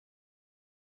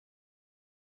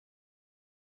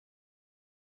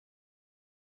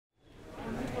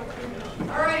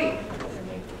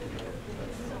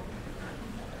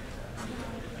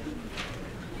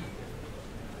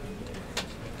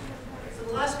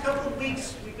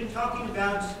weeks, we've been talking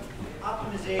about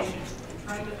optimization and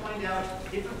trying to find out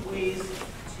different ways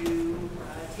to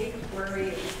take a query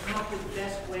and come up with the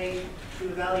best way to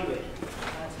evaluate it.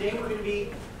 Today we're going to be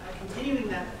continuing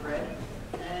that thread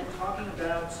and talking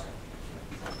about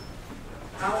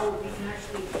how we can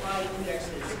actually apply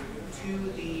indexes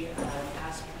to the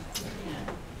task at hand.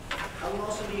 I will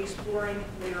also be exploring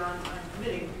later on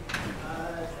committing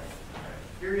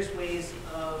various ways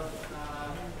of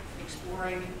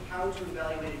exploring how to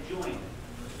evaluate a join.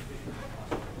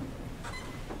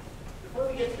 Before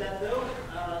we get to that, though,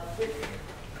 quick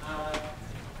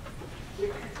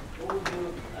overview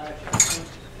of checkpoint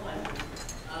 1.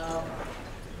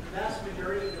 The vast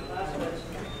majority of the class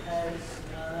has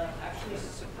actually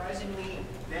surprisingly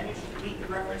managed to meet the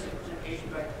reference implementation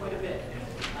by quite a bit.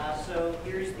 So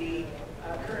here's the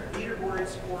current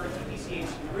leaderboards for TPCH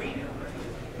 3.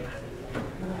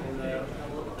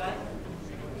 Have a look at that.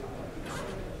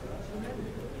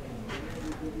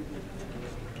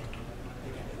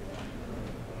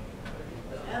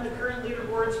 And the current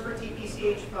leaderboards for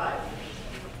TPCH 5.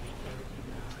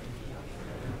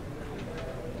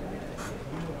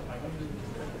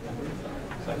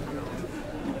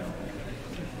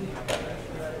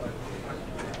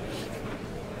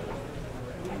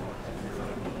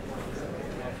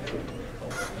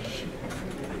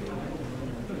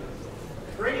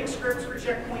 Grading scripts for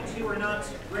checkpoint 2 are not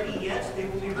ready yet. They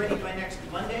will be ready by next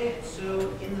Monday.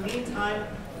 So in the meantime,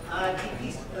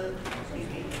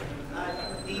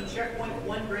 the checkpoint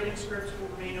 1 grading scripts will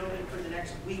remain open for the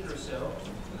next week or so.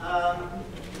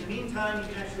 In the meantime, you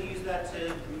can actually use that to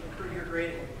improve your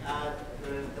grading.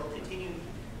 They'll continue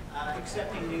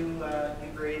accepting new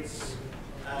grades,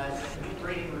 new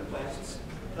grading requests.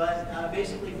 But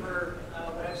basically, for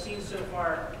what I've seen so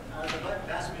far, the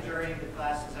vast majority of the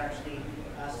class has actually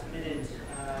submitted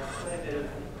quite a bit of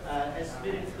has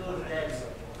submitted code that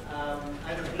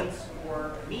either meets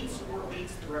or beats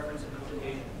the reference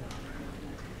implementation.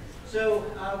 So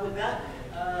with that,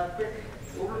 quick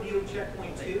overview of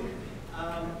checkpoint 2.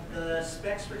 The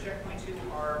specs for checkpoint 2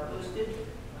 are posted. It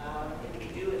will be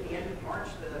due at the end of March.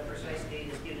 The precise date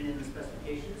is given in the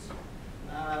specifications.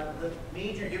 The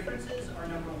major differences are,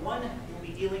 number one, we'll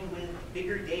be dealing with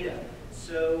bigger data.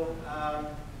 So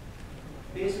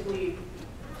basically, you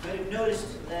might have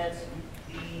noticed that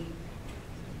a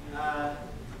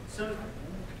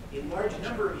large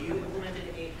number of you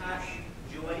implemented a hash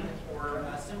join or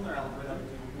a similar algorithm.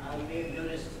 You may have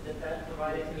noticed that that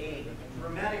provided a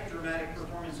dramatic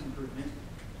performance improvement.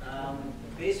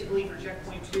 Basically, for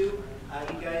checkpoint 2,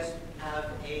 you guys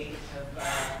have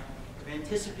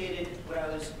anticipated what I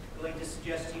was going to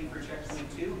suggest to you for checkpoint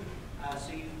 2.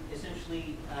 So you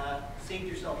essentially saved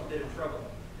yourself a bit of trouble.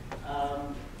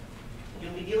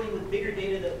 You'll be dealing with bigger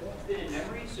data that won't fit in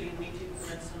memory, so you'll need to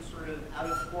implement some sort of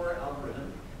out-of-core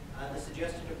algorithm. The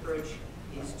suggested approach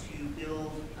is to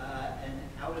build an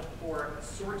out-of-core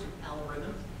sort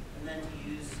algorithm, and then to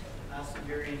use some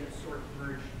variant of sort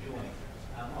merge join.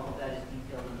 All of that is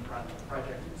detailed in the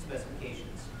project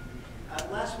specifications.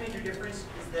 Last major difference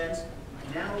is that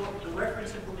now the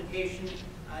reference implementation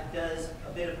does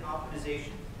a bit of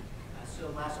optimization. So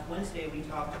last Wednesday we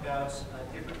talked about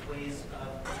different ways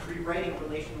of rewriting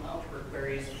relational algebra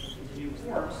queries into new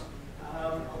forms.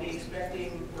 I'll be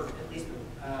expecting, or at least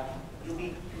you'll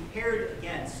be compared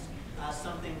against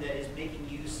something that is making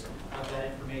use of that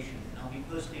information. And I'll be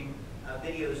posting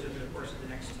videos over the course of the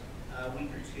next week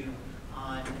or two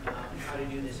on how to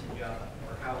do this in Java,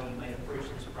 or how you might approach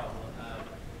this problem.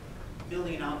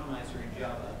 Building an optimizer in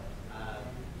Java.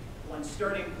 One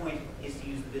starting point is to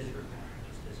use the visitor pattern,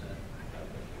 just as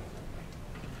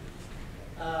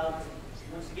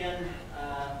once again,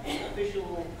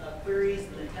 official queries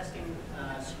and the testing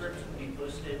scripts will be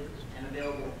posted and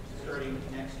available starting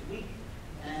next week.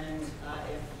 And if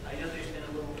I know there's been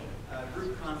a little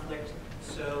group conflict,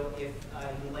 so if you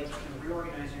would like to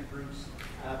reorganize your groups,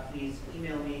 please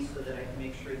email me so that I can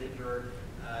make sure that you're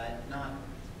not,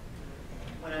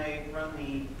 when I run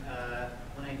the,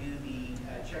 when I do the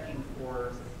checking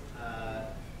for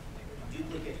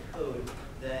duplicate code,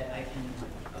 that I can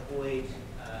avoid,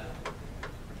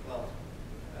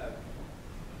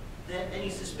 that any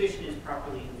suspicion is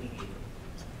properly alleviated.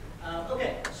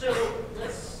 Okay, so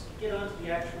let's get on to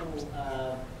the actual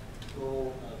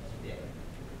goal of today.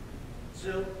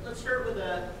 So let's start with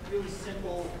a really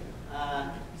simple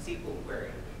SQL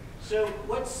query. So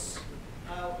what's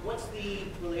the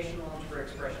relational algebra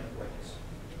expression for this?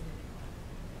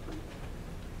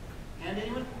 And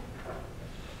anyone?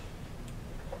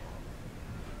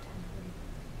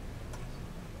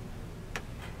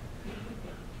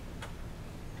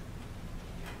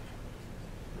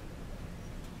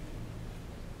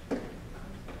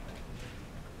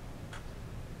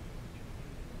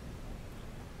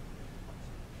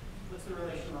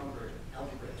 some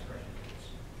algebra expression, please.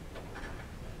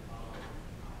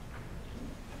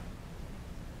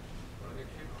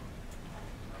 Projection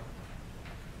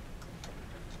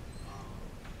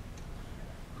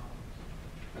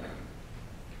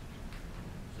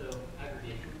So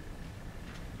aggregation.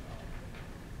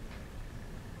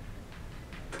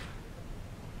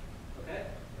 Okay.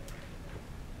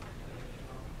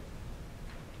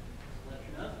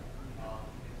 Selection of.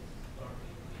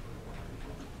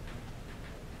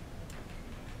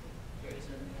 It's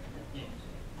a names.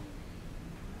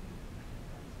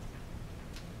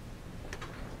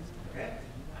 Okay.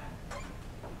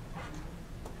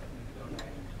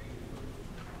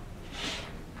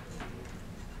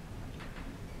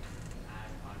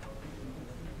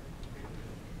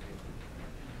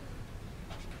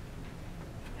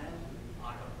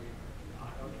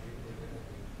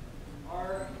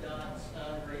 R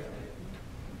dot rate.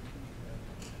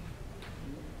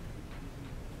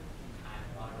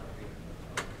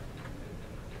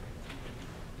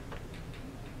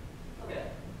 Okay.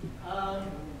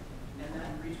 And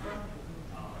that reads from?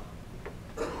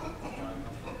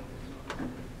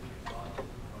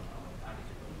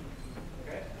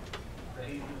 Okay.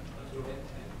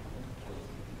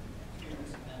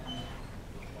 Students and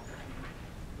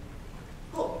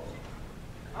cool.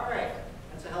 All right.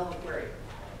 That's a hell of a query.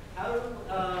 How,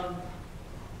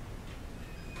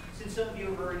 since some of you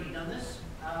have already done this,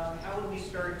 how would we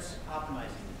start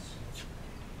optimizing this?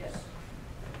 Yes.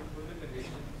 put the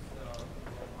conditions of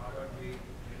R dot B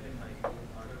written by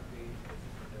R dot B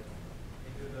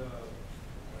into the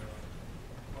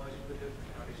merge with the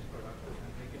addition product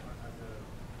and make it as a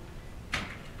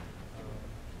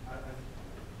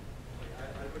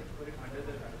I would put it under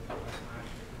the product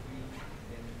and it would be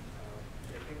in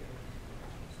checking.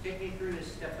 Take me through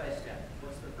this step by step.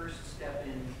 What's the first step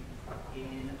in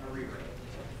a rewrite?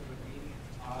 It would be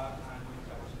R and the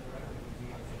product would be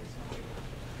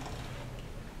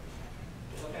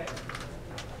Okay.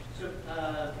 So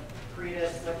create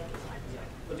a select.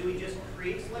 Well, do we just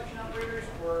create selection operators,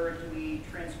 or do we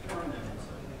transform them in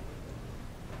some way?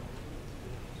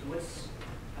 So what's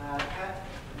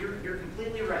you're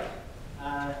completely right.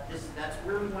 That's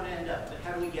where we want to end up. But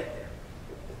how do we get there?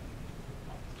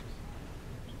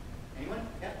 Anyone?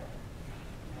 Yeah.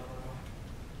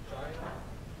 join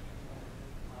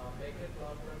make it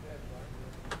proper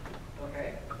and Okay.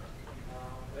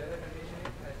 where the condition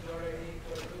is SDOT ID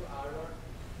equal to R dot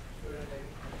student ID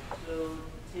So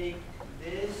take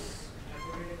this and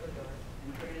put it in the join.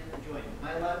 and put it in the join. Am I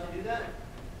allowed to do that?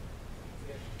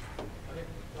 Yes.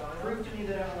 Prove to me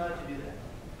that I'm allowed to do that.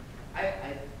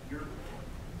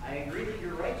 I agree that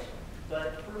you're right,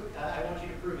 but I want you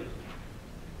to prove it to me.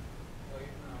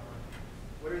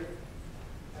 What are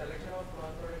Selection of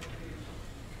cross product is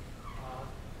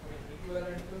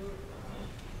equivalent to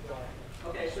join.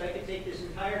 okay? So I can take this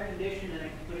entire condition and I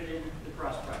can put it in the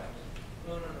cross product.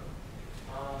 No.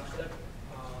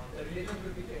 The relation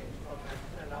will be changed from X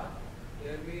and R.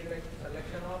 There will be like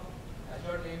selection of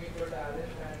SDOT name equal to Alice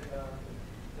and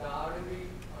the R will be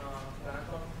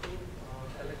transformed to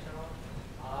selection of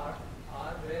R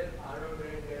where R dot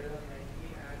grade greater than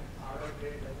 90 and R dot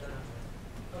grade less than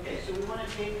 100. Okay, so we want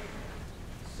to take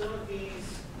some of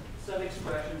these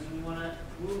sub-expressions and we want to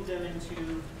move them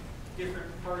into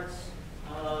different parts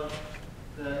of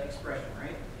the expression,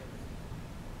 right?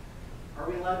 Are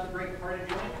we allowed to break apart a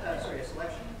joint? A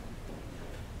selection?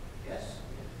 Yes?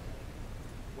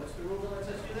 What's the rule that lets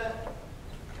us do that?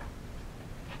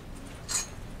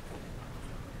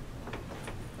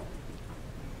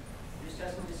 Just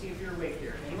testing to see if you're awake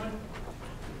here. Anyone?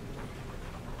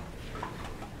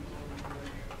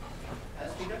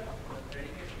 Speak up.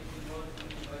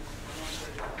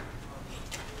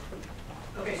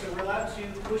 Okay, so we're allowed to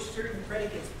push certain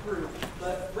predicates through,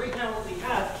 but right now what we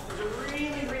have is a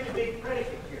really, really big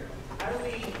predicate here. How do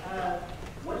we,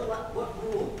 what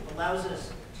rule allows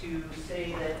us to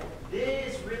say that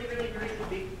this really, really, really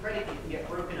big predicate can get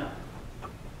broken up?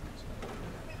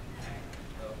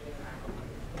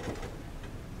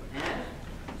 And?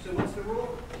 So what's the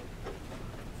rule?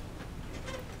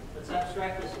 Let's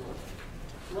abstract this a little.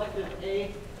 Select of A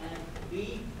and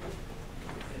B.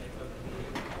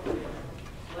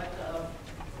 Select of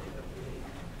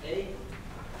A.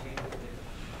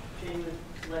 Chain with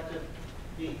select of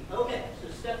B. Okay, so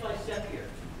step by step here.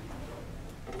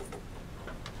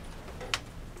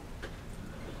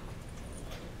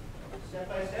 Step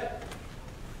by step.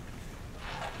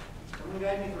 Someone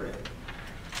guide me through it.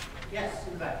 Yes,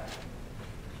 in the back.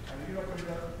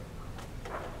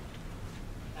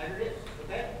 Aggregates,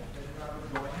 okay?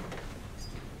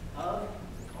 Of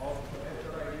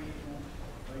SDOT ID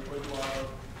equal to R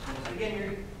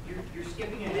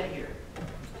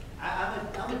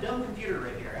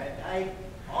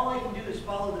all I can do is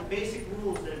follow the basic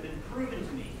rules that have been proven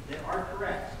to me that are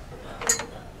correct.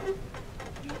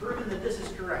 You've proven that this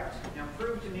is correct. Now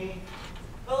prove to me,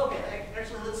 well, okay,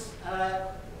 actually let's,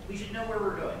 we should know where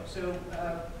we're going. So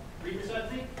read this out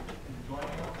to me.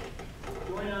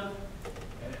 Join up.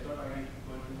 S.id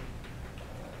equal to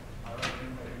our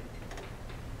identity.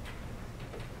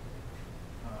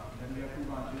 Then we have two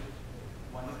branches.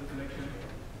 One is the selection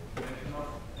of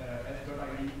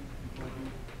S.id equal to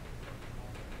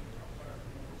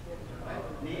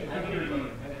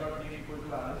S.name equal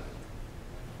to Alice.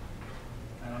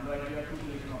 And on the right we have two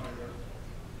selection operators.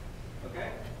 Okay.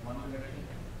 One selection,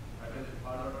 that is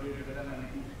R.create greater than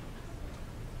 92.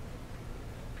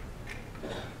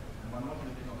 And one more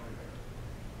selection operator.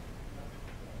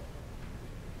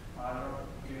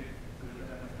 R.create greater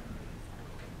than 92.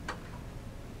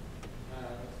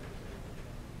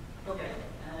 Okay,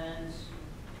 and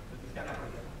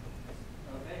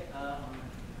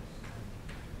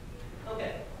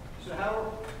okay, so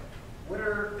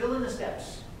fill in the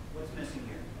steps. What's missing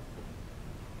here?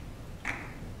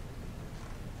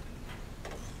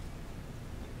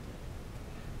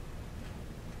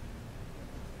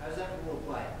 How does that rule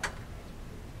apply?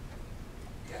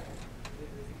 Yeah.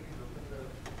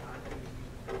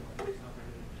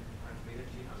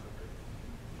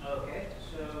 Okay,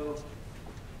 so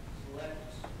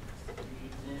select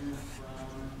reads in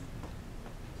from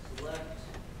select,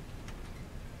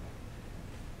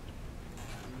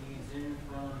 reads in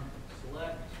from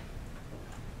select,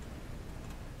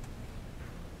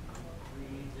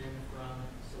 reads in from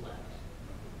select,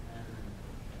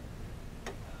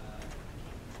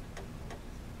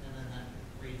 and then that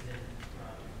reads in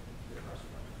from the cross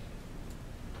product.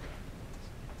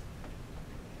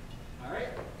 All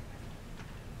right.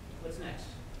 What's next?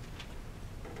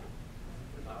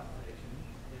 The last section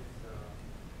is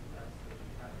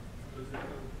exclusive to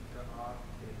the R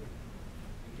table.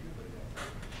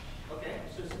 Okay,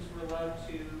 so since we're allowed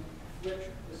to flip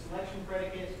the selection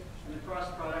predicate and the cross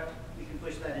product, we can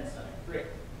push that inside. Great.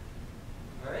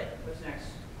 All right, what's next?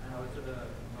 And also the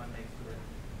one next to it.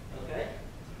 Okay.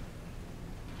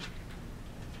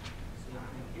 Same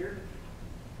thing here.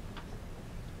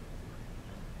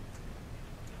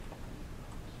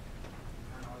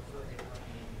 And also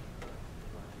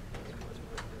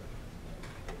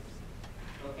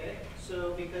Okay, so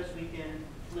because we can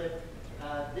flip,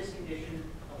 this condition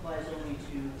applies only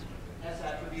to S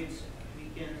attributes, we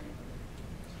can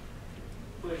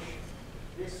push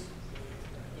this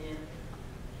in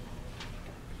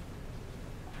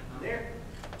there,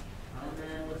 and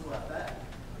then what's left? That?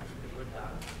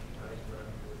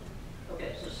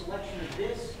 Okay, so selection of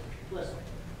this plus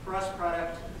cross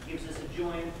product gives us a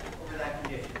join over that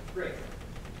condition. Great.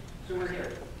 So we're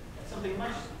here. That's something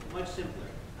much simpler.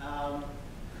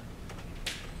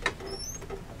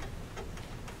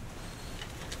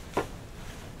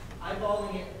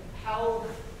 Eyeballing it,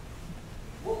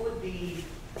 what would the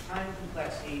time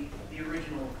complexity of the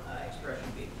original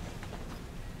expression be?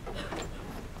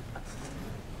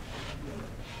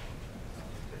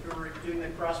 If we were doing the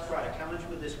cross product, how much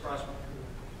would this cross product?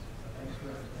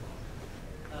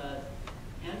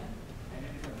 N?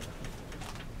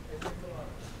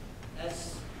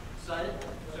 S sided?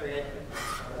 Sorry, Ed.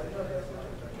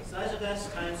 Size of S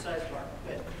times size bar.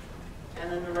 Good.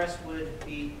 And then the rest would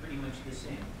be pretty much the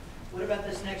same. What about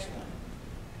this next one?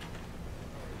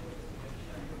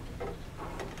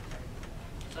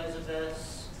 Size of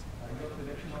S.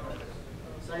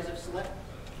 Size of select.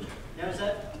 Now is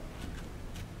that,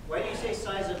 why do you say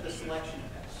size of the selection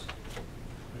of S?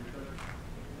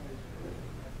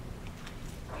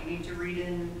 You need to read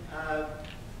in, are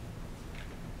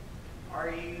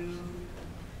you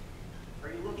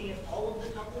looking at all of the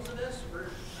tuples of S or a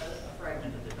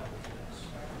fragment of the tuples of S?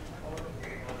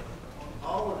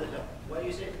 All of the tuples. Why do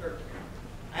you say, or,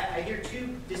 I hear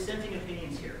two dissenting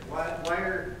opinions here. Why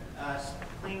are,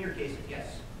 claim your case,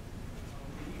 yes?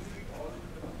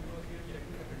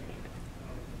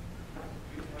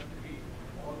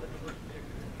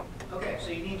 Okay,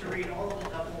 so you need to read all of the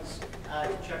tuples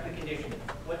to check the condition.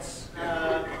 What's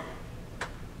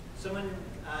someone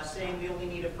saying we only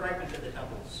need a fragment of the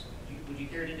tuples? Would you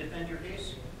care to defend your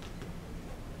case?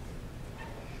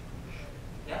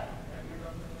 Yeah?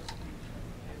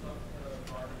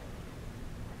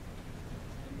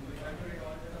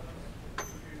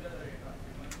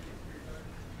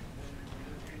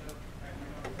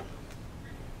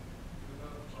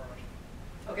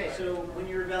 Okay, so when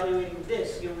you're evaluating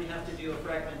this, you only have to do a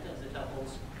fragment of the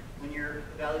tuples. When you're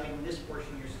evaluating this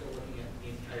portion, you're still looking at the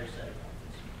entire set of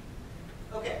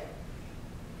tuples. Okay,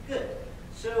 good.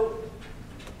 So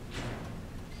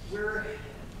we're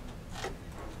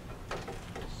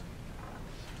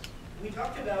we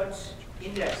talked about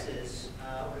indexes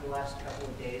over the last couple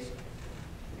of days,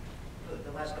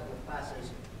 the last couple of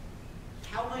classes.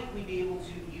 How might we be able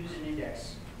to use an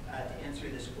index to answer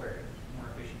this query more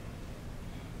efficiently?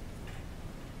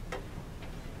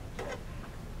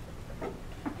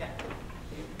 Yeah.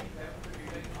 If we have the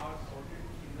data are sorted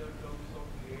in the terms of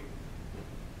grade.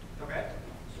 Okay.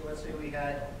 So let's say we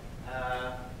had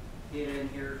data in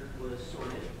here was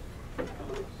sorted. So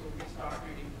we start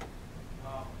reading,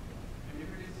 and if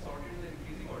it is sorted in the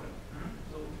increasing order,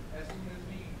 so as soon as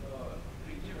we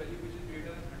reach a value which is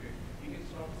greater than 100, we can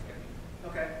stop scanning.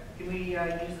 Okay. Can we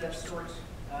use that sort to?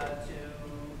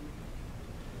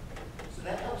 So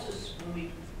that helps us when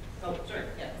we. Oh, sorry.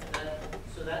 Yeah.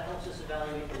 So that helps us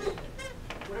evaluate this.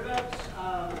 What about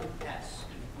S?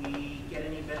 Did we get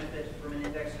any benefit from an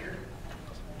index here?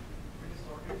 It is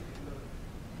sorted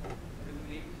in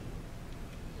the name.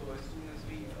 So as soon as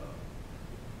we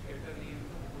get the name,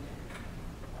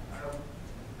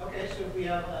 Okay, so if we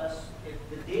have if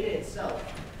the data itself,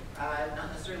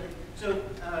 not necessarily. So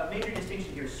major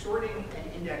distinction here: sorting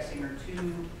and indexing are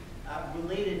two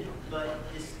related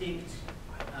but distinct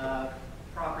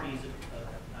properties of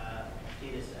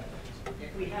data set.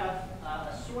 If we have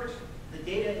a sort, the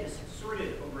data is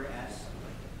sorted over S.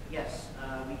 Yes,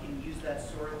 we can use that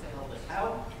sort to help us.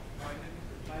 How?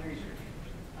 Binary search.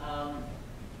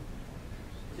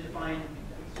 To find,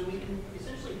 so we can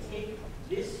essentially take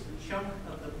this chunk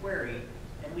of the query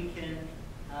and we can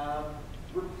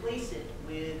replace it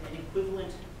with an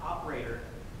equivalent operator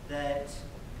that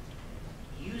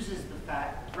uses the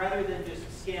fact, rather than just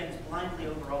scans blindly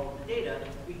over all of the data,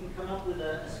 we can come up with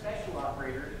a special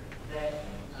operator that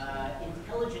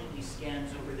intelligently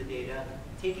scans over the data,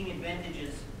 taking advantage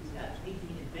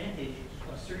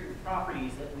of certain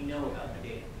properties that we know about the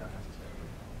data.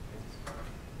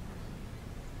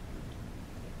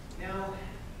 Now,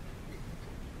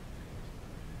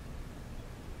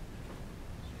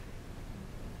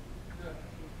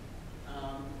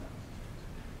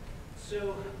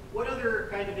 so what other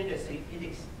kind of excuse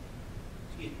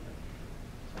me.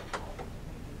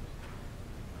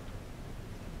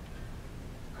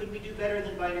 Could we do better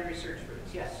than binary search for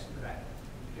this? Yes, in the back.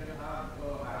 you can have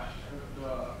hash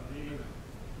the name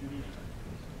unique.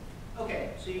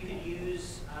 Okay, so you could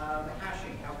use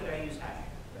hashing. How could I use hashing?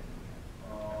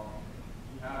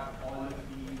 We have all of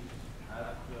these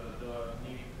have the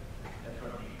name, that's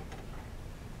what name.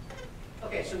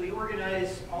 Okay, so we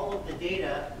organize all of the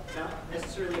data, not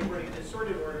necessarily according to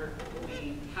sorted order, but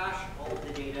we hash all of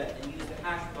the data and use the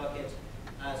hash bucket,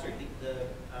 certainly the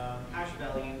hash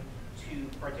value, to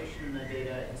partition the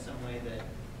data in some way that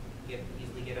we can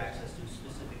easily get access to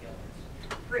specific elements.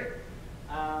 Great.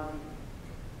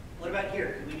 What about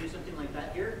here? Can we do something like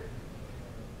that here?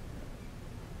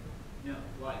 No.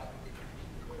 Why?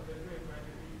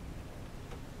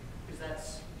 Because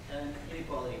that's an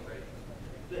inequality predicate.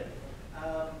 Good.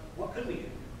 What could we do?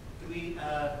 Could we,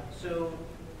 so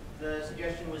the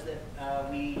suggestion was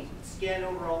that we scan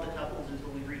over all the tuples until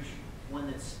we reach one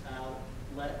that's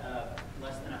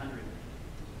less than 100.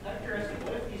 Out of curiosity,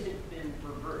 what if these had been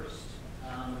reversed?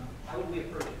 How would we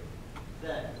approach it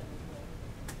then?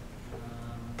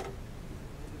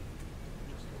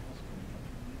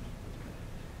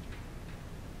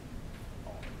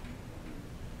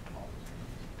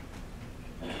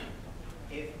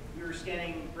 If we were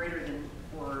scanning greater than,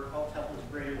 for all tuples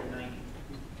greater than 90.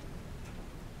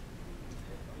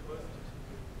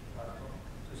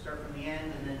 So start from the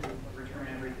end and then return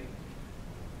everything.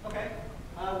 Okay.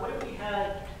 What if we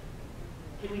had,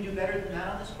 can we do better than that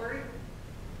on this query?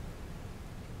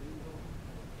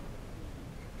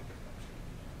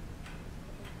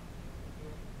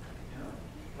 No?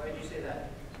 Why did you say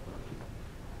that?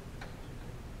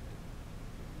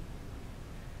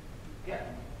 Yeah.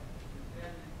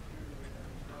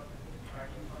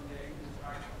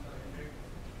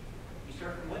 You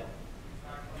start from what?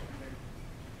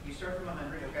 You start from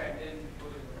 100, okay?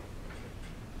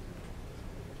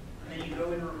 And then you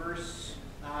go in reverse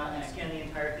and scan the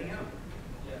entire thing out.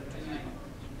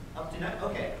 Up to 9.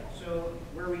 Okay, so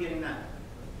where are we getting that?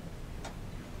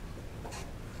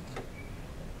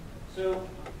 So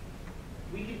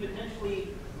we could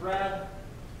potentially grab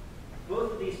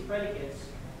both of these predicates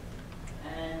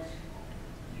and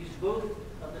use both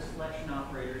of the selection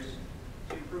operators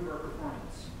to improve our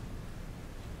performance.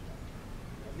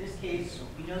 In this case,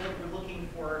 we know that we're looking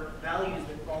for values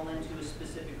that fall into a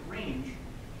specific range,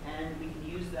 and we can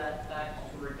use that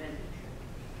fact to our advantage.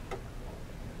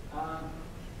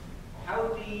 How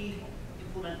would we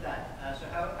implement that? So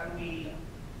how do we,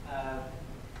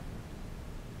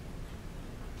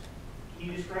 can can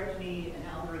you describe to me an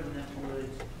algorithm that would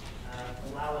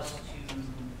allow us to do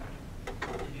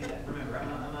that? Remember, I'm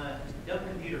a dumb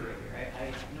computer right here.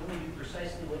 I normally do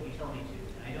precisely what you tell me to,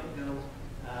 and I don't know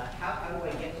how do I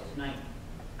get to 90?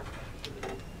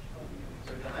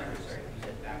 Sorry, the 100, sorry, you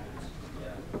said backwards.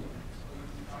 Yeah. So you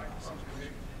start from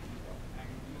 100 and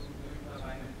you do the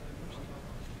line.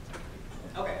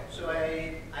 Okay, so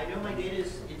I know my data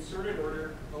is in sorted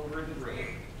order over the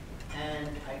grade, and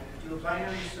I do a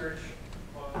binary search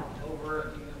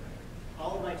over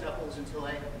all of my tuples until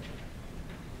I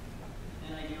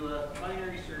do a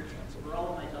binary search over all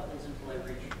of my tuples until I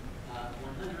reach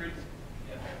 100.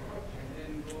 Yeah. And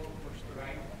then go push the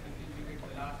right until you get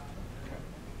the last.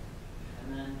 And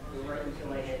then go right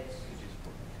until I hit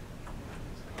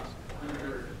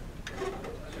 100.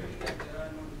 Assuming that there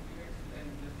are no duplicates, then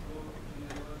just go to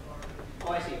the reverse order.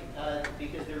 Oh, I see.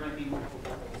 Because there might be multiple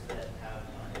tuples that have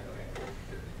okay.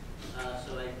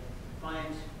 So I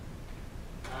find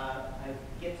I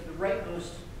get to the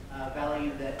rightmost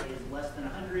value that is less than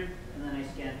 100, and then I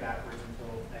scan backwards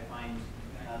until I find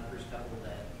the first tuple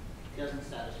that doesn't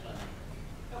satisfy me.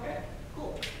 Okay,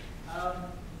 cool.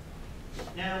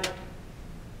 Now,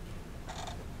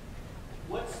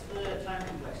 what's the time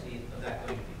complexity of that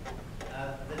going to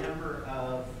be? The number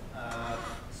of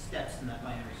steps in that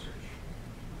binary search.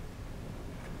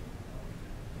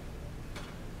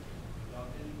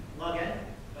 Log n,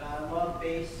 log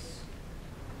base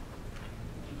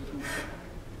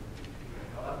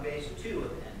 2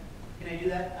 of n. Can I do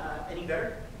that any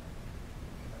better?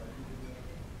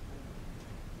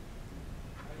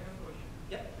 I have a question.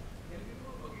 Yep. Can we do a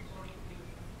bucket sort thing?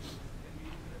 Can we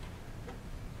use that?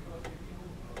 Because if you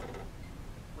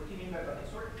What do you mean by bucket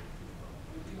sort?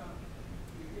 using a,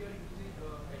 if we are using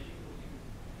hashing routine,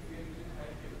 if we are using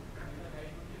hash table, in the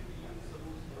hash routine we use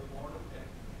suppose the mod of 10.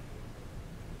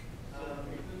 So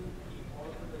it will keep all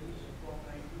the values from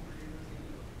 9 to within the same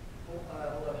level. Hold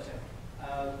on a second.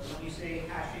 When you say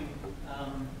hashing,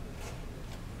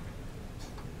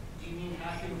 do you mean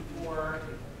hashing for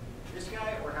this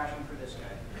guy or hashing for this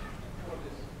guy? For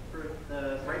this, For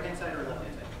the right-hand side or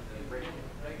left-hand side? The right.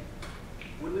 right?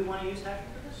 Would we want to use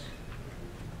hashing for this?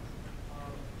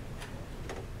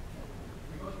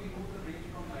 Because we move the range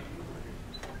from 9 to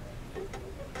 100.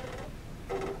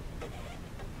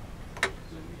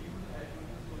 So we use hash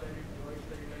function so that it divides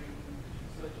the data into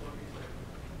such or such.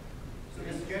 So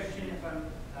the suggestion, if I'm,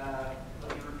 let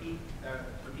me repeat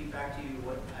back to you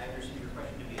what I understand your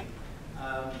question to be.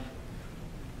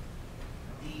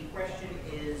 The question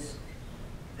is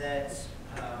that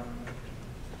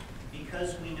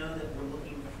because we know that we're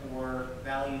looking for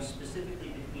values specifically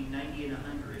between 90 and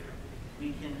 100,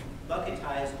 we can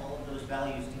bucketize all of those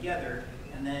values together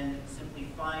and then simply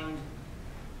find,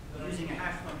 using a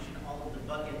hash function, all of the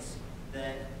buckets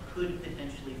that could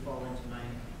potentially fall into my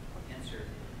answer.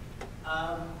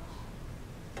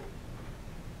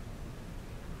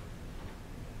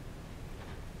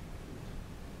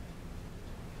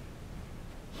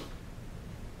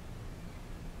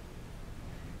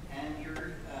 And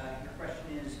your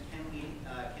question is, can we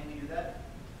do that?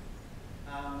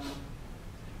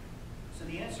 So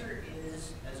the answer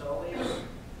is, as always,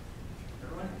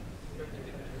 everyone.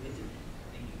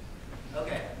 Thank you.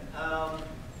 Okay.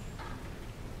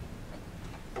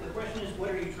 The question is, what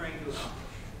are you trying to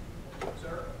accomplish? So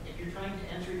if you're trying to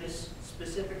answer this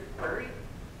specific query,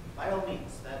 by all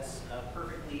means, that's a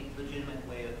perfectly legitimate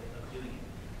way of doing it.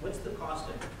 What's the cost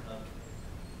of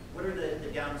what are the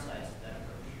downsides to that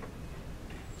approach?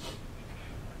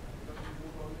 Because we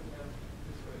move always have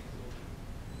this way.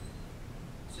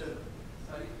 So So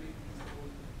size will increase, suppose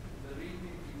the range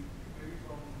will increase maybe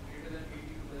from greater than 80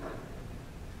 to less than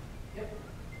 50. yep.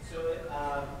 So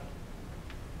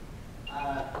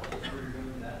where you're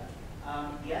going with that?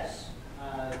 Yes.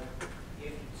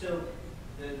 If so,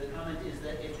 the comment is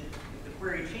that if the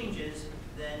query changes,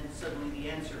 then suddenly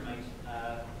the answer might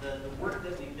the work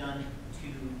that we've done to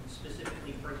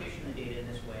specifically partition the data in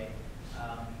this way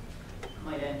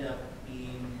might end up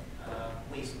being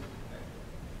wasted.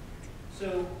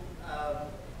 So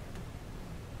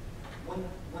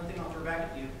one thing I'll throw back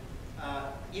at you,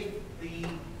 if the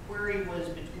query was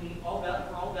between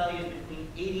for all values between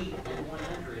 80 and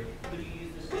 100, could you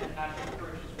use the same hashing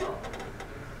approach as well?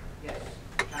 Yes.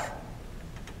 How?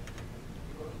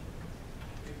 Because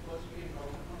if first we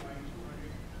routed from 9 to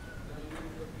 100, then we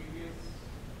use the previous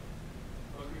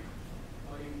bucket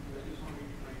in values from 80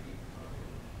 to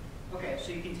 90. Okay, so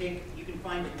you can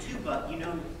find you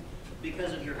know,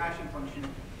 because of your hashing function,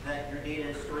 that your data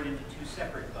is stored into two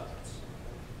separate buckets.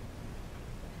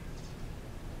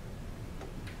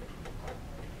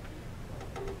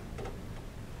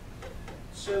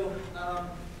 So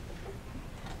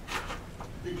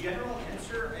the general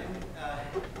answer and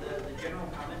the general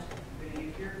comment I'm going to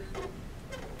give here,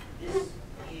 this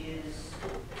is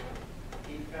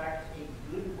in fact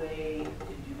a good way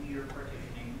to do your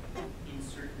partitioning in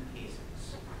certain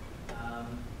cases.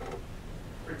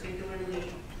 Particularly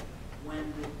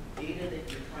when the data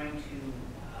that you're trying to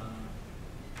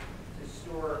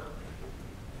store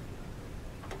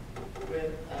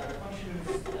with functions.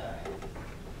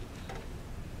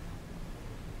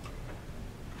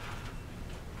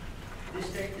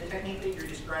 The technique that you're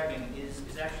describing is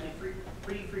actually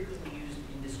pretty frequently used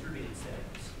in distributed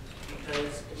settings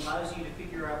because it allows you to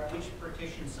figure out which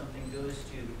partition something goes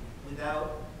to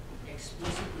without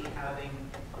explicitly having,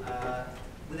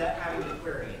 without having to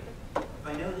query it. If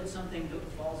I know that something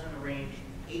falls in the range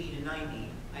 80 to 90,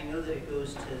 I know that it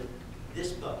goes to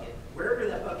this bucket. Wherever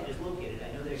that bucket is located,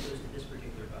 I know that it goes to this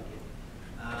particular bucket.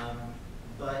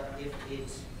 But if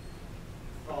it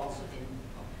falls in,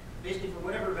 basically for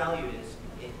whatever value it is,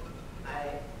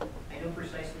 I know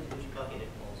precisely which bucket it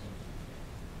falls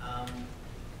in.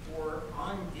 For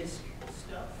on-disk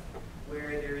stuff,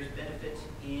 where there is benefit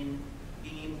in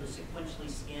being able to sequentially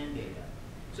scan data.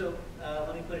 So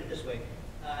let me put it this way.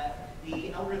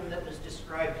 The algorithm that was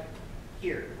described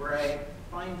here, where I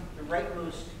find the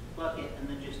rightmost bucket and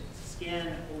then just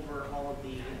scan over all of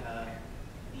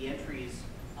the entries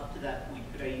up to that point,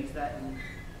 could I use that in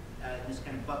this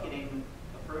kind of bucketing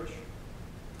approach?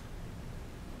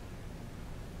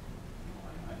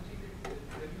 I'm saying that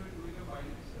when you are doing a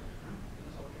binary search in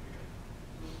a sorted data,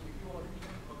 so if you already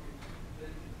have a bucket,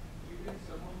 then you can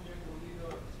somehow check only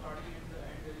the starting and the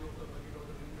end value of the bucket or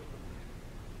the range of the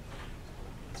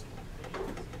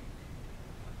bucket.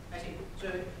 I see. So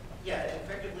yeah,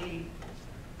 effectively,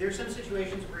 there are some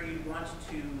situations where you want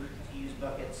to use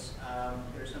buckets.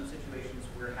 There are some situations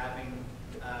where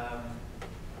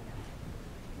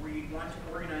where you want to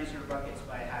organize your buckets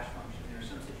by a hash function. There are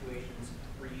some situations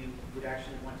where you would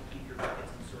actually want to keep your buckets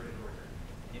in sorted order.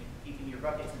 And if keeping your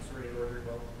buckets in sorted order,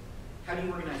 well, how do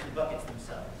you organize the buckets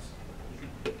themselves? You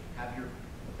could have your.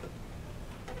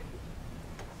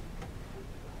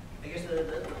 I guess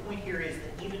the point here is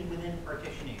that even within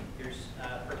partitioning, there's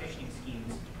partitioning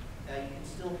schemes. You can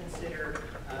still consider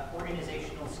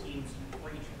organizational schemes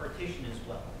for each partition as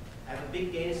well. I have a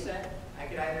big data set. I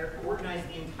could either organize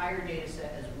the entire data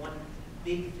set as one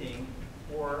big thing,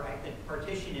 or I could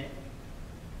partition it,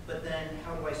 but then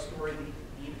how do I store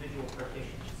the individual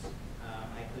partitions?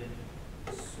 I could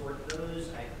sort those.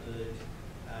 I could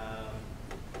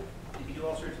you could do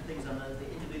all sorts of things on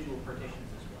the individual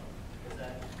partitions as well. Does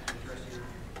that address your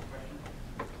question?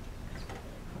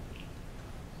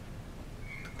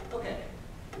 Okay.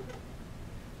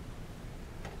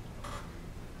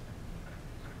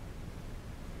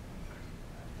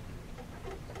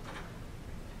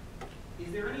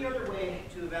 Is there any other way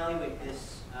to evaluate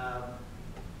this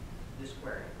this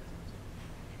query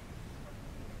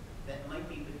that might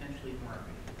be potentially more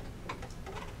efficient?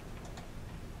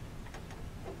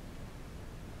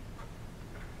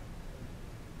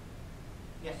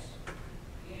 Yes.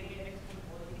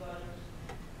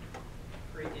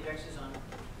 Create indexes on,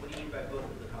 what do you mean by both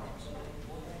of the columns?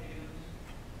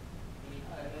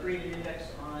 Create an index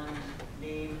on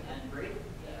name and grade?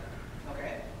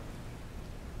 Okay.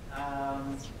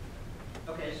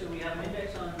 Okay, so we have an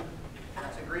index on,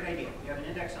 that's a great idea. We have an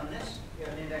index on this, we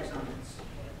have an index on this.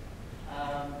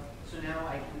 So now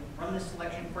I can run this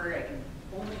selection query. I can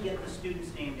only get the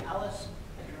students named Alice.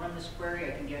 I can run this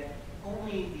query. I can get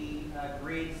only the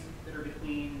grades that are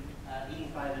between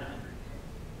 85 and 100.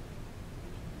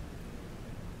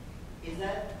 Is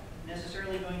that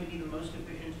necessarily going to be the most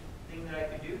efficient thing that I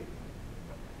could do?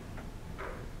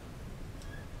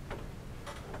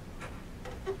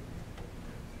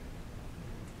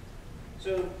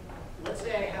 So let's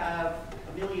say I have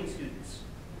 1 million students.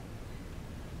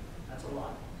 That's a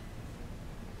lot.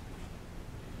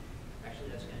 Actually,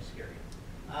 that's kind of scary.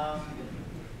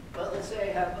 But let's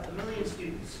say I have 1 million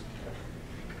students.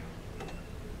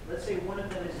 Let's say one of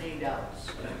them is named Alice.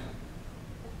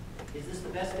 Is this the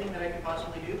best thing that I could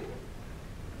possibly do?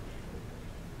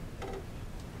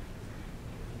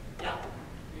 Yeah.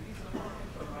 Maybe someone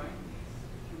can combine these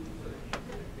two selections.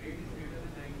 Grade is greater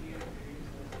than 90 and grade is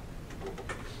less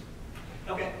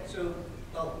than. Okay, so,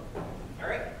 well, all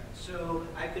right. So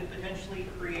I could potentially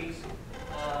create, so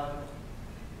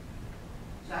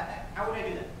how would I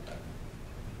do that?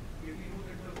 If you look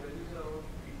at the values of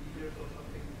integers or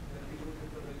something, then you look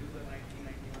at the values of 90,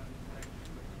 91,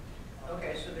 92.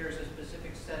 Okay, so there's a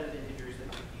specific set of integers that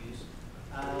you could use.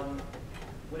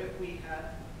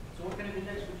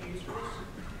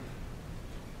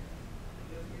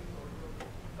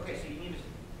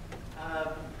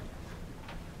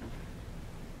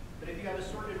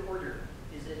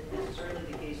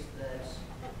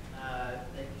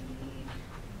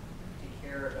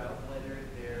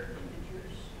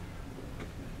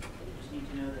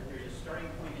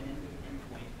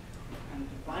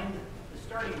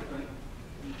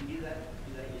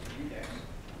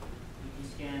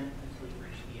 scan until you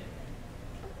reach the end.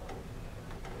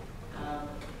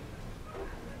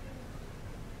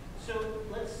 So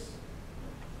let's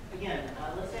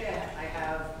say I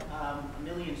have 1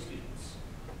 million students.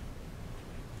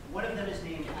 One of them is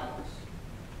named Alice.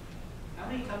 How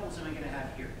many tuples am I going to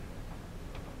have here?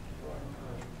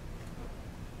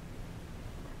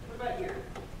 What about here?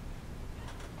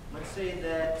 Let's say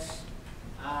that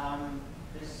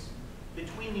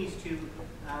between these two,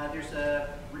 there's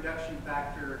a reduction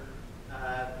factor.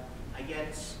 I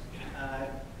get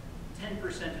 10%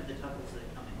 of the tuples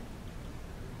that come in.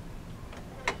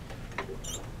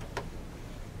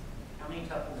 How many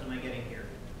tuples am I getting here?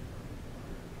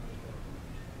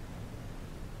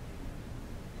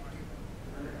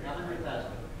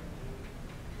 100,000.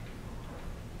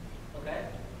 Okay.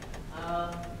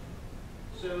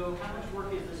 So how much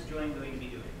work is this join going to be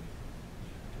doing?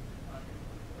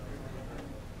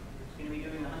 It's going to be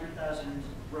doing 100,000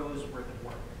 rows worth of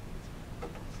work.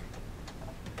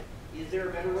 Is there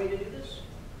a better way to do this?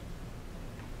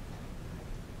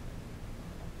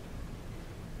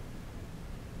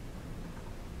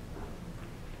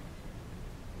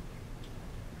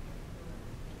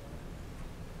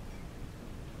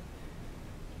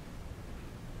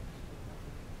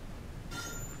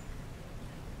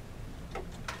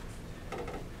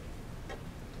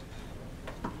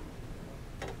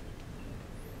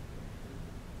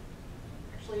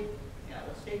 Actually, yeah,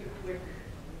 let's take a quick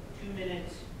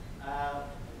 2-minute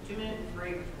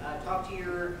break. Talk to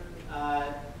your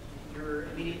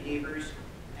immediate neighbors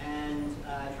and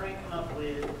try and come up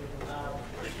with a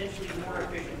potentially more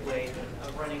efficient way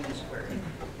of running this query.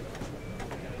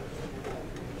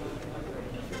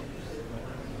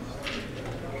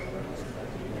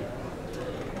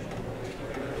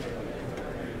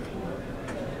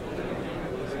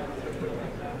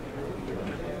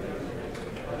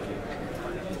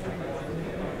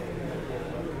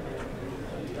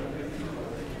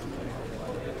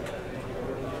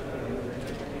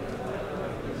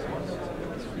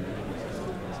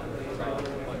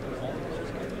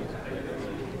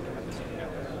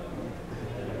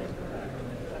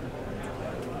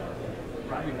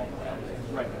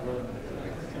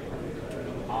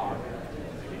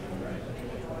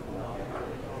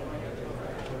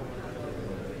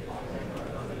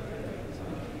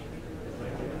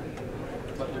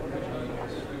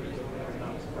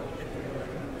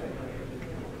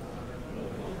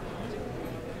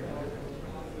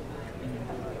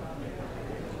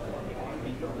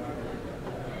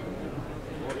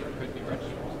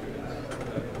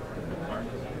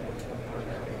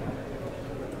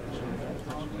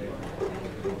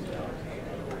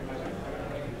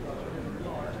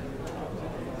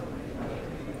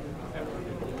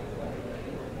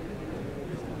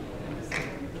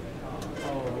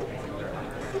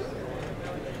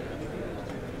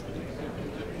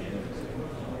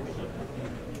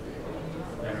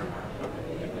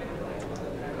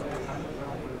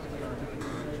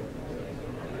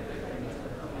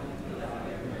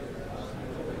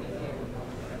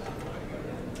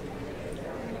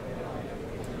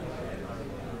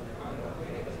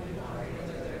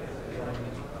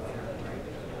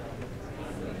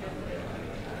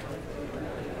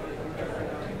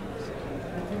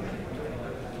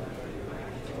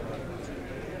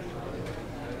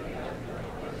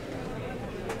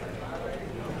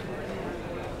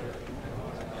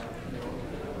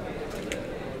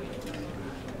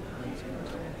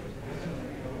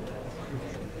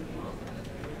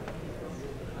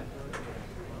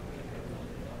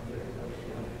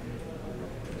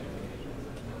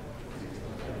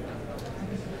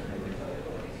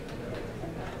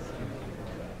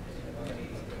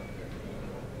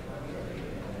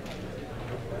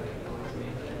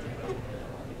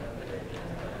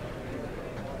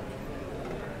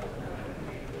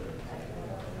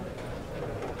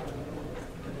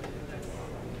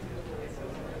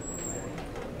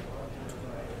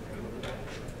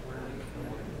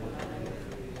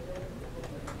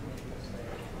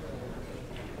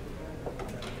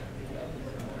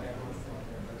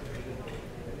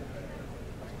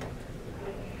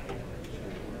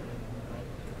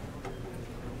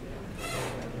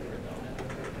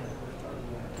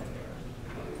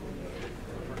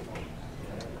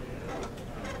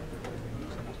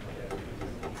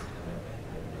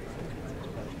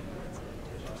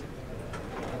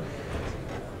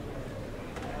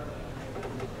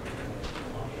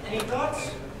 Any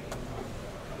thoughts?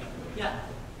 Yeah.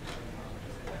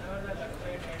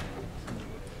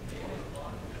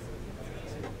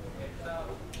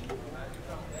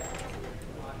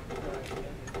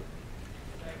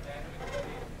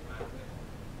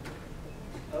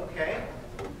 Okay.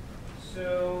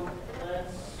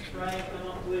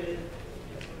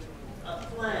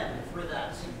 plan for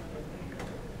that?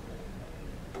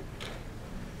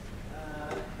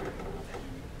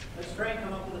 Let's try and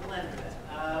come up with a plan for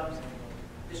that.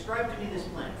 Describe to me this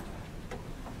plan.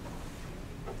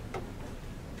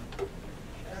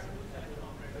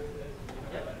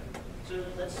 Yep. So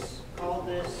let's call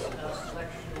this a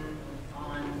selection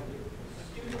on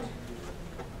student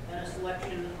and a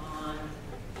selection on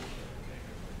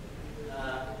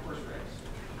course regs.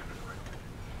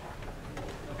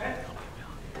 Okay?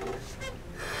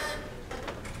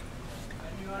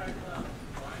 When you are at the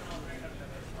join operator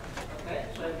level, Okay,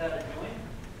 so I've got a join.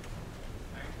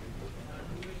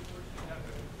 two inputs you have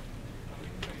to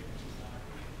communicate to each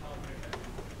operator.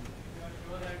 You are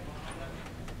sure that one of them is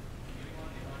giving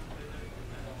only one result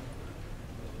and output.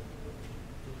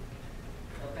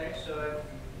 Okay, so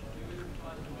You will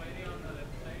pass query on the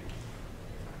left side,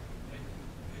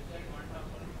 website one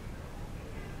tuple.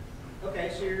 okay,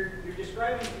 so you're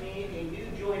describing to me a new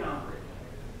join operator.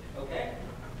 Okay?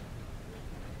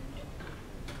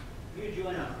 New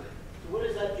join operator. So what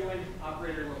does that join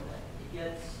operator look like? It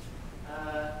gets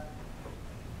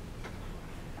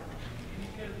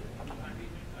Initial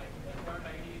condition type, record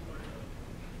ID equal to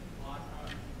R or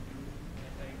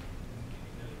SI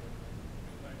initial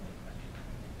condition.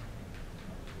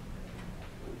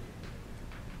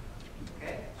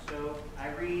 okay, so I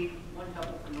read one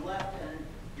tuple from the left, and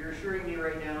you're assuring me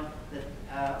right now that,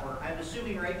 or I'm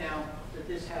assuming right now that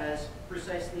this has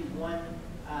precisely one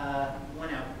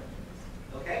output.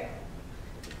 Okay?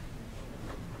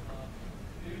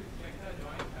 We will check the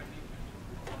join condition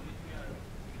on which we are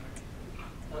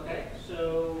Okay, so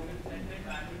we will send a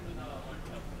value to the one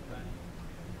tuple value.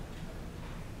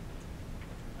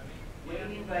 I mean, what do here,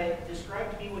 you mean by, describe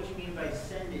to me what you mean by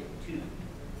send it to.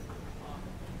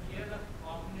 here the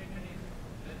combination is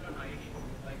based on ID,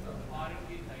 like R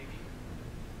is ID.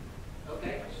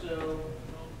 Okay, so So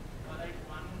for that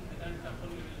one result tuple,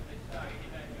 we will fetch the ID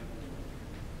value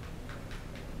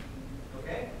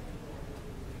okay,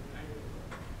 and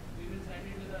we will send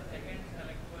it to the second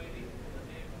select query with the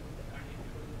same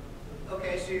condition.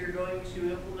 okay, so you're going to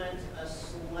implement a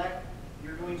select.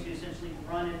 You're going to essentially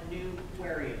run a new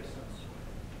query of some sort.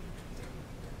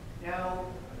 Now,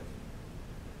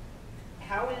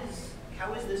 how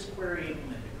is this query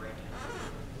implemented right now?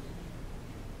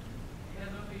 Here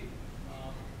will be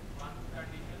one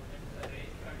condition, it's a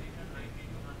range condition 90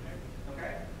 to 100.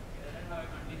 Okay. It doesn't have a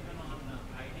condition on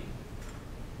ID.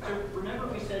 So remember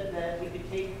we said that we could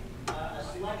take a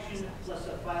selection plus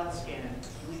a file scan, and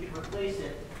we could replace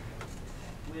it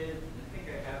with, I think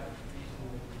I have a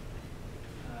reasonable,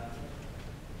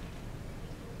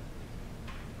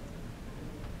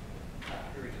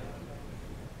 here we go.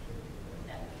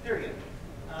 Yeah, there we go.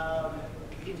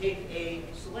 We can take a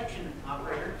selection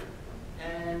operator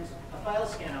and a file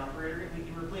scan operator, and we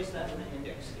can replace that with an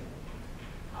index scan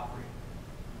operator.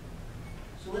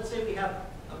 So let's say we have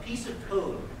a piece of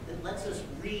code that lets us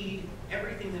read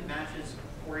everything that matches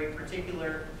for a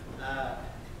particular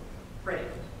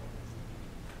predicate.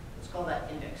 Let's call that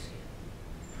index scan.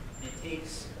 And it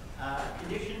takes a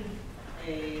condition,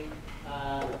 a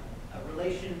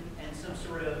relation, and some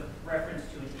sort of reference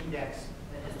to an index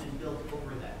that has been built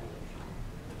over that relation.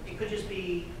 It could just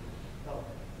be, oh,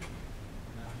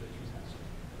 I'm not going to choose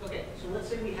that. Okay, so let's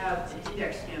say we have an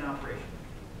index scan operation.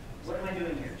 What am I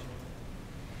doing here?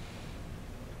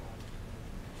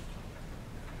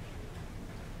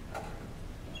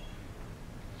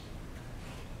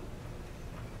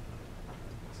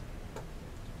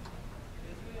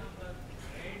 Basically on the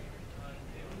grade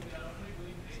table, we are only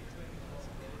doing grade query, so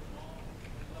there is no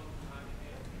result having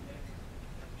a index.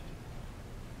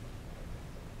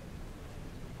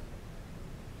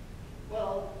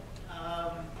 Well,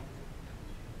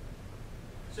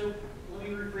 so let me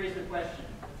rephrase the question.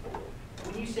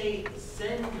 When you say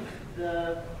send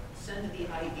the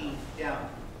ID down,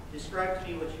 describe to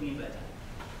me what you mean by that.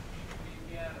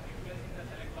 We are replacing the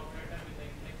select operator with the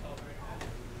index operator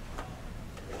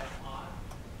R,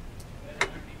 where the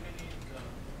condition is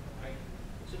ID.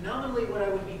 So nominally what I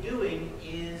would be doing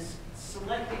is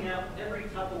selecting out every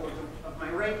tuple of my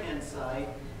right-hand side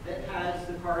that has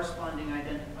the corresponding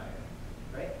identifier,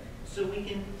 right? So we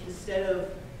can, instead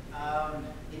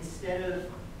of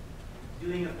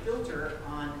doing a filter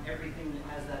on everything that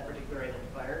has that particular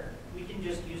identifier, we can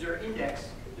just use our index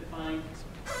to find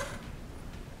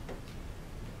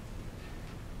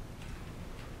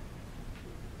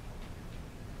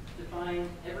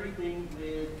everything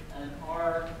with an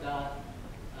R dot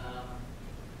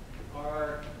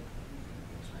R.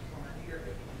 What's my format here?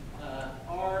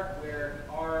 R where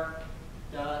R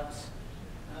dot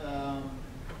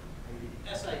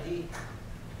SID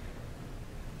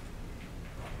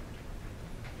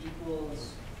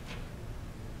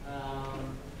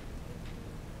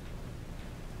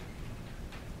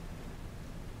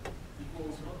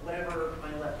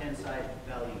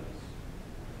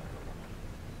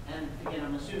and again,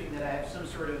 I'm assuming that I have some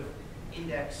sort of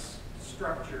index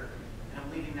structure, and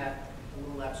I'm leaving that a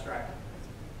little abstract.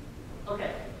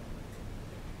 Okay.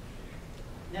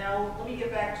 Now, let me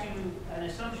get back to an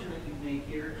assumption that you've made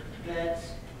here, that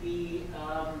the,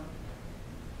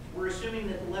 we're assuming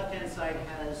that the left-hand side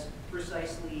has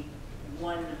precisely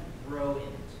one row in it.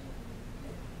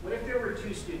 What if there were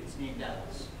two students named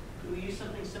Alice? Could we use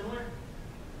something similar?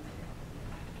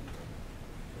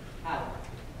 How?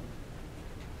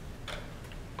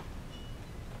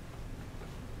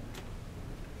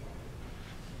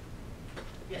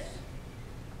 Yes?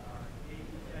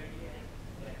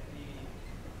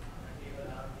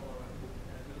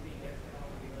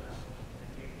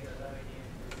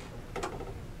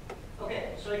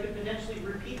 Okay, so I could potentially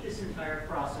repeat this entire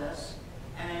process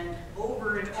and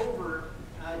over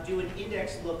do an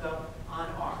index lookup on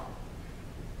R.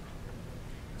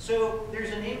 So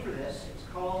there's a name for this. It's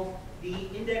called the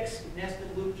index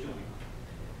nested loop join.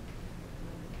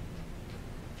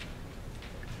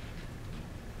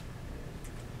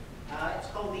 It's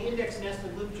called the index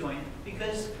nested loop join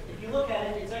because if you look at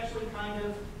it, it's actually kind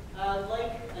of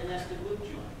like a nested loop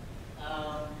join.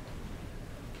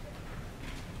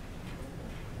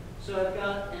 So I've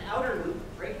got an outer loop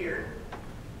right here,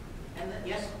 and then,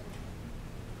 yes?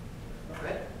 Go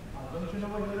ahead. Assumption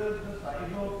over here, the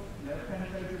size of left hand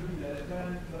side should be less than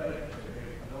the right hand side.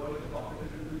 Otherwise, the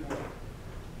competition will be more.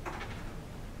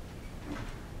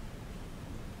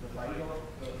 The size of the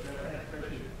left hand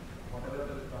side, whatever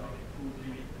the electronic 2,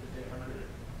 3, say 100. So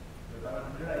if I have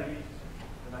 100 IDs,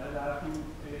 then I will have to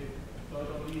say search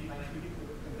only 90. If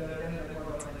there are 10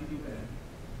 records or 92 10.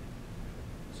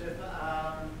 So if,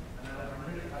 And I have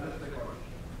 100 others records.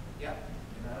 yeah.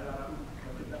 And I will have to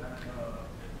multiply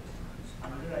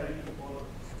 100 IDs for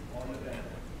all the 10.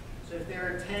 So if there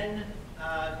are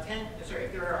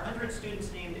if there are 100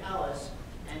 students named Alice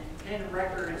and 10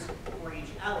 records for each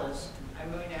Alice,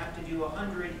 I'm going to have to do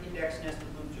 100 index nested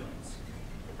loop joins.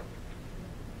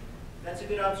 That's a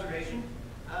good observation.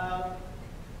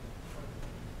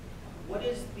 What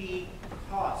is the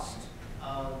cost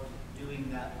of doing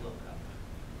that lookup?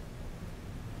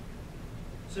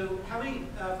 So how many,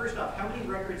 first off, how many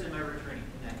records am I returning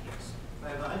in that case? If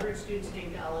I have 100 students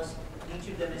named Alice, each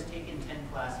of them has taken 10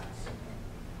 classes.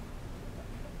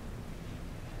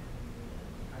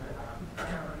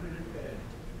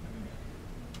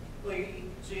 Well,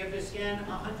 so you have to scan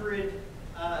 100,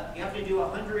 you have to do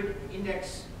 100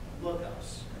 index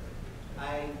lookups.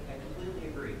 I completely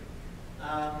agree.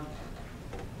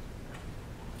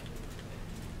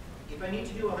 If I need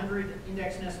to do 100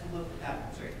 index nested look,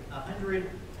 100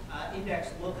 index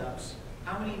lookups,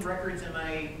 how many records am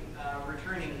I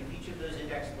returning if each of those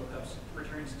index lookups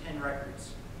returns 10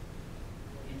 records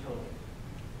in total?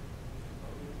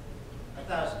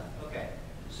 1,000. Okay.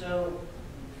 So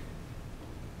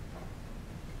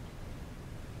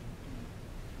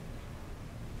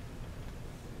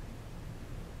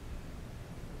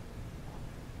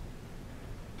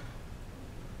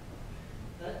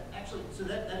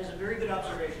that is a very good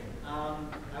observation.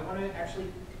 I want to actually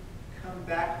come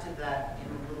back to that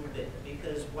in a little bit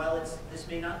because while this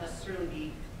may not necessarily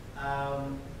be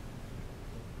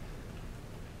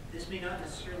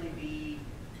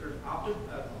sort of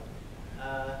optimal.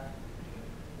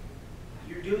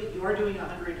 You are doing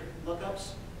 100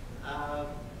 lookups.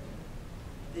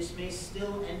 This may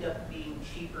still end up being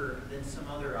cheaper than some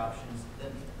other options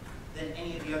than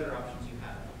any of the other options you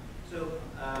have. So.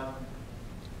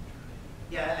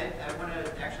 Yeah, I want to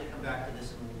actually come back to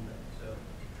this in a little bit. So,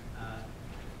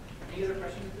 any other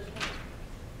questions at this point?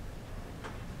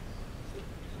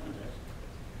 Someone does.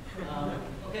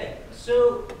 Okay,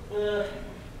 so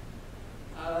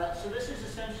so this is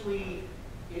essentially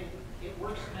it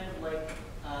works kind of like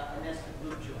a nested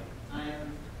loop join.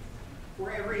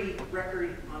 For every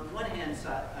record on one hand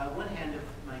of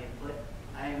my input,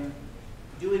 I'm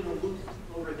doing a loop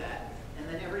over that, and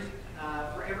then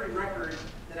for every record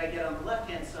that I get on the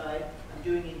left-hand side, I'm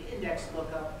doing an index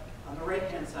lookup on the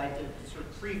right-hand side to sort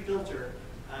of pre-filter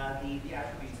the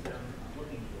attributes that I'm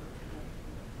looking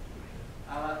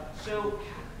for. So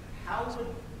how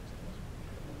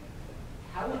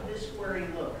would this query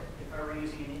look if I were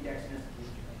using an index nested loop?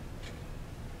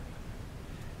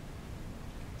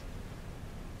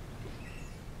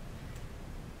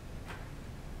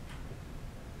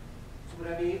 So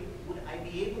would I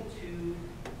be able to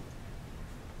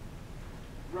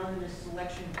run this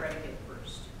selection predicate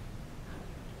first?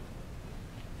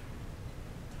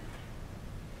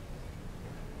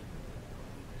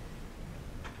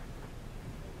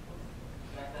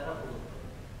 Back that up a little bit.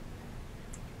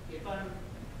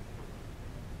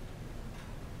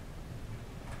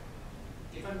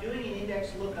 if I'm doing an index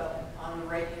lookup on the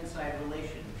right-hand side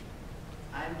relation,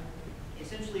 I'm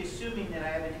essentially assuming that I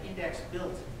have an index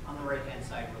built on the right-hand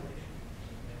side relation.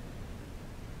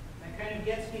 That kind of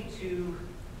gets me to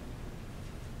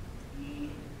the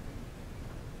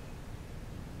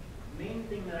main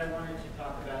thing that I wanted to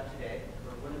talk about today,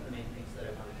 or one of the main things that I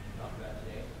wanted to talk about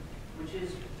today, which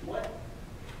is what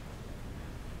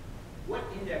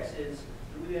indexes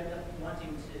do we end up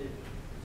wanting to